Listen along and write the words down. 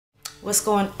What's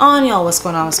going on, y'all? What's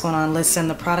going on? What's going on? Listen,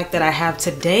 the product that I have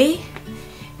today,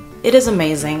 it is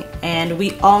amazing and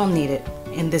we all need it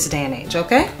in this day and age,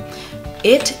 okay?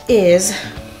 It is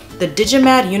the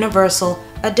Digimad Universal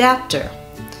Adapter.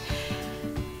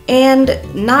 And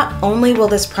not only will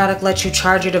this product let you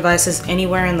charge your devices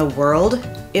anywhere in the world,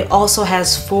 it also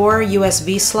has 4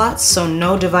 USB slots, so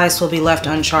no device will be left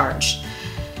uncharged.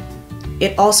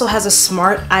 It also has a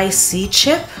smart IC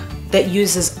chip that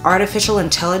uses artificial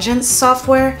intelligence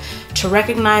software to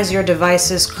recognize your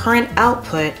device's current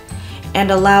output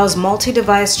and allows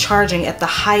multi-device charging at the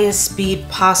highest speed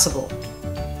possible.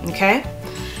 Okay?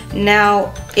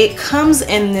 Now, it comes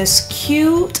in this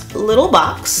cute little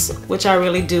box, which I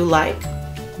really do like.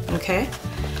 Okay?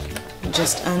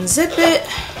 Just unzip it.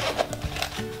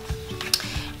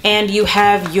 And you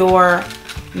have your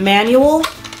manual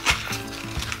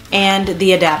and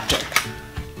the adapter.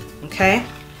 Okay?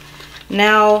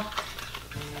 Now,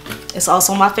 it's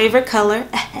also my favorite color.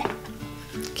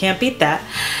 Can't beat that.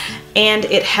 And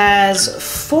it has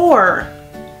four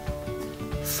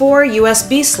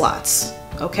USB slots.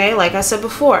 Okay, like I said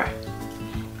before.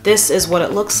 This is what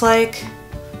it looks like.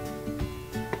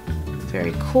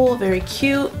 Very cool, very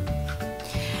cute.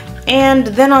 And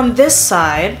then on this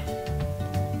side,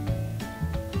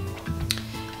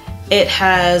 it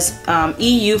has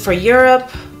EU for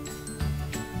Europe,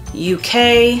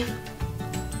 UK,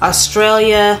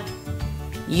 Australia,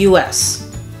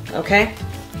 US, okay?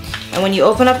 And when you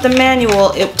open up the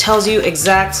manual, it tells you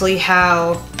exactly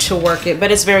how to work it,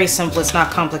 but it's very simple, it's not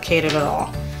complicated at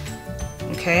all,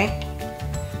 okay?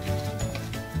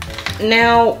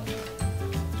 Now,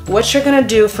 what you're gonna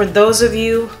do for those of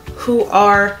you who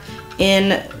are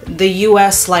in the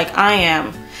US like I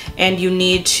am, and you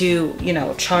need to, you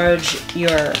know, charge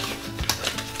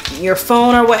your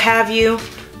phone or what have you,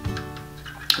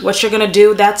 what you're gonna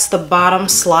do, that's the bottom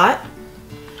slot.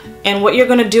 And what you're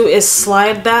gonna do is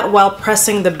slide that while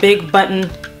pressing the big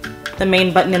button, the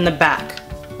main button in the back,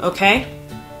 okay?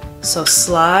 So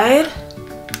slide,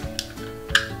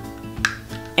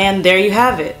 and there you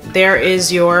have it. There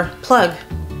is your plug.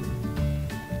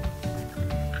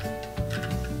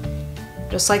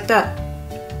 Just like that,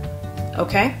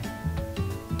 okay?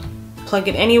 Plug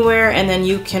it anywhere and then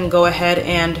you can go ahead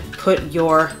and put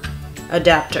your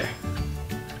adapter.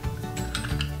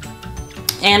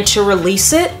 And to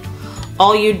release it,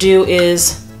 all you do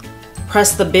is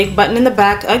press the big button in the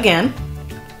back again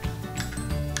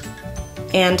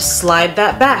and slide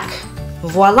that back.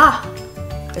 Voila!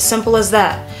 As simple as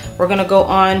that. We're gonna go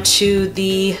on to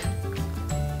the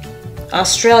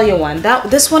Australia one.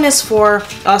 This one is for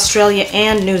Australia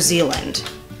and New Zealand.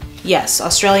 Yes,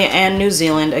 Australia and New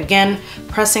Zealand. Again,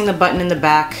 pressing the button in the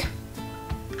back,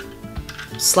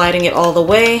 sliding it all the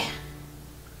way,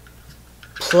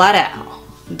 platow.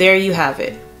 There you have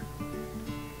it.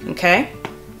 Okay?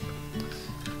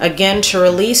 Again, to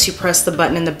release, you press the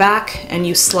button in the back and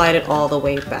you slide it all the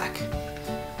way back.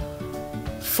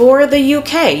 For the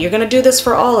UK, you're gonna do this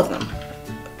for all of them.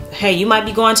 Hey, you might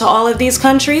be going to all of these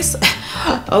countries.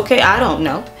 Okay, I don't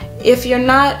know. If you're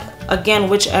not, again,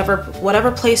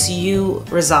 whatever place you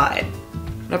reside,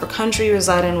 whatever country you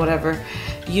reside in, whatever,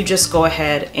 you just go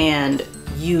ahead and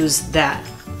use that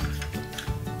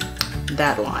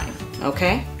line,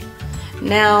 okay?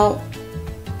 Now,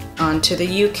 onto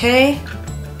the UK,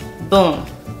 boom.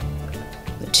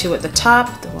 The 2 at the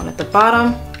top, the 1 at the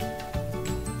bottom,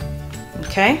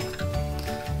 okay?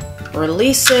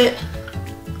 Release it.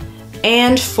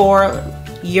 And for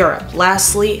Europe,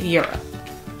 lastly, Europe.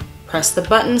 Press the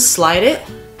button, slide it,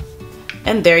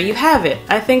 and there you have it.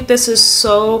 I think this is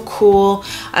so cool.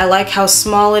 I like how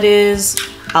small it is.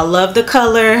 I love the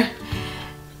color.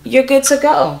 You're good to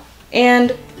go.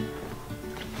 And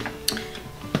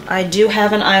I do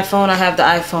have an iPhone. I have the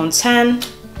iPhone 10.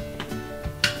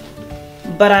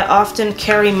 But I often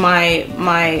carry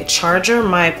my charger,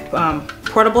 my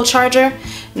portable charger.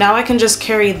 Now I can just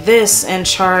carry this and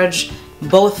charge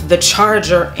both the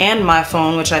charger and my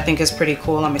phone, which I think is pretty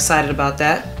cool. I'm excited about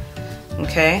that.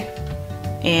 Okay.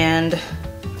 And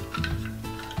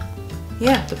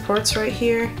yeah, the port's right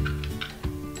here.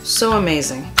 So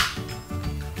amazing.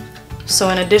 So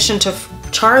in addition to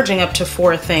charging up to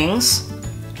 4 things,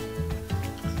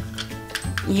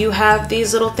 you have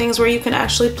these little things where you can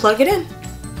actually plug it in.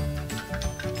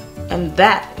 And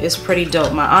that is pretty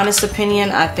dope. My honest opinion,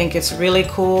 I think it's really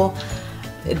cool.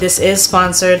 This is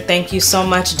sponsored. Thank you so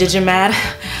much, Digimad.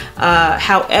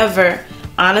 However,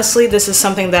 honestly, this is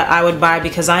something that I would buy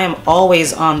because I am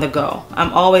always on the go.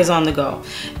 I'm always on the go.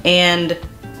 And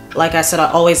like I said,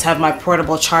 I always have my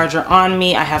portable charger on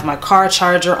me. I have my car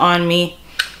charger on me.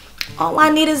 All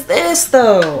I need is this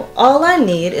though. All I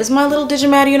need is my little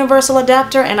Digimad universal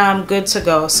adapter and I'm good to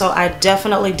go. So I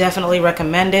definitely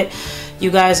recommend it.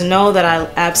 You guys know that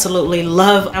I absolutely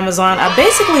love Amazon. I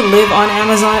basically live on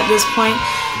Amazon at this point.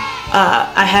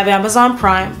 I have Amazon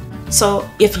Prime. So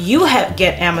if you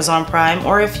get Amazon Prime,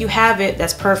 or if you have it,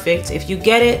 that's perfect. If you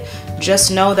get it, just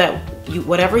know that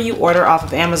whatever you order off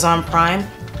of Amazon Prime,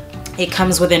 it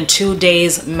comes within 2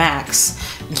 days max.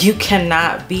 You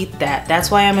cannot beat that.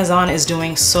 That's why Amazon is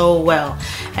doing so well.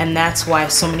 And that's why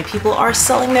so many people are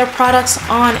selling their products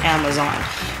on Amazon.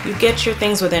 You get your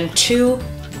things within 2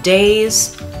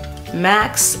 days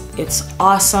max. It's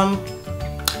awesome.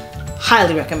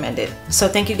 Highly recommended. So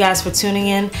thank you guys for tuning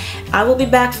in. I will be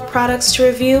back for products to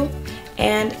review,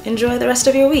 and enjoy the rest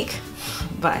of your week.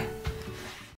 Bye.